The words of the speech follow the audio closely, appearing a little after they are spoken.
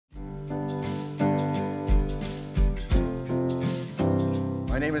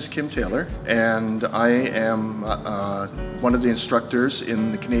name is Kim Taylor, and I am one of the instructors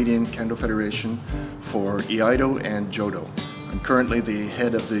in the Canadian Kendo Federation for Iaido and Jodo. I'm currently the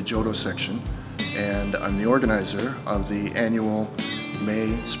head of the Jodo section, and I'm the organizer of the annual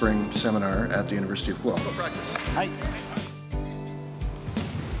May-Spring seminar at the University of Guelph. Practice. Hi.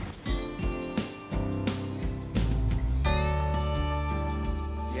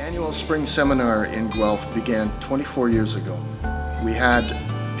 The annual spring seminar in Guelph began 24 years ago. We had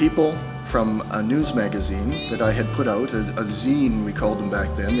people from a news magazine that I had put out, a zine we called them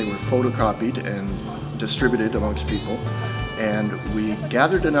back then. They were photocopied and distributed amongst people. And we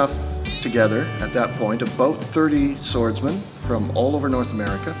gathered enough together at that point, about 30 swordsmen from all over North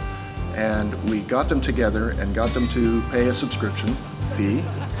America, and we got them together and got them to pay a subscription fee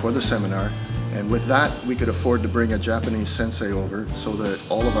for the seminar. And with that, we could afford to bring a Japanese sensei over so that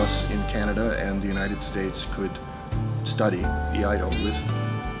all of us in Canada and the United States could study Iaido with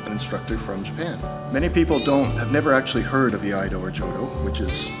an instructor from Japan. Many people have never actually heard of Iaido or Jodo, which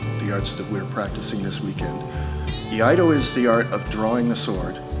is the arts that we're practicing this weekend. Iaido is the art of drawing the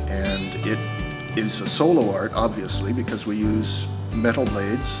sword, and it is a solo art, obviously, because we use metal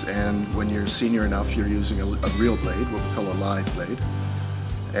blades, and when you're senior enough, you're using a real blade, what we call a live blade.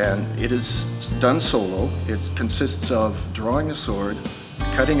 And it is done solo. It consists of drawing a sword,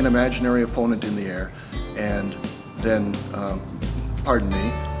 cutting an imaginary opponent in the air, and then,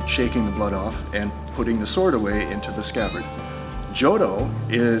 shaking the blood off and putting the sword away into the scabbard. Jodo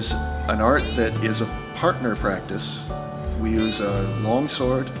is an art that is a partner practice. We use a wooden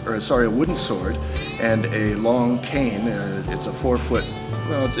sword and a long cane. It's a 4-foot,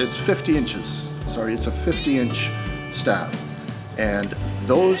 well, it's 50 inches. Sorry, it's a 50-inch staff. And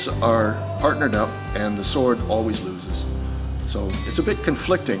those are partnered up, and the sword always loses. So it's a bit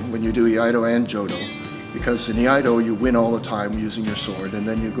conflicting when you do Iaido and Jodo, because in Iaido you win all the time using your sword, and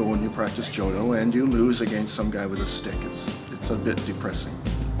then you go and you practice Jodo and you lose against some guy with a stick. It's a bit depressing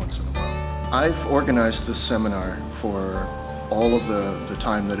once in a while. I've organized this seminar for all of the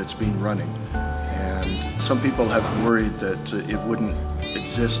time that it's been running, and some people have worried that it wouldn't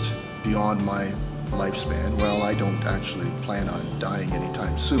exist beyond my lifespan. Well, I don't actually plan on dying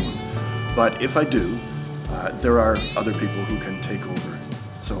anytime soon, but if I do, there are other people who can take over.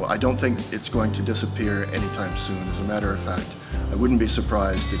 So I don't think it's going to disappear anytime soon. As a matter of fact, I wouldn't be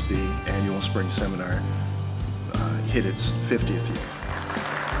surprised if the annual spring seminar hit its 50th year.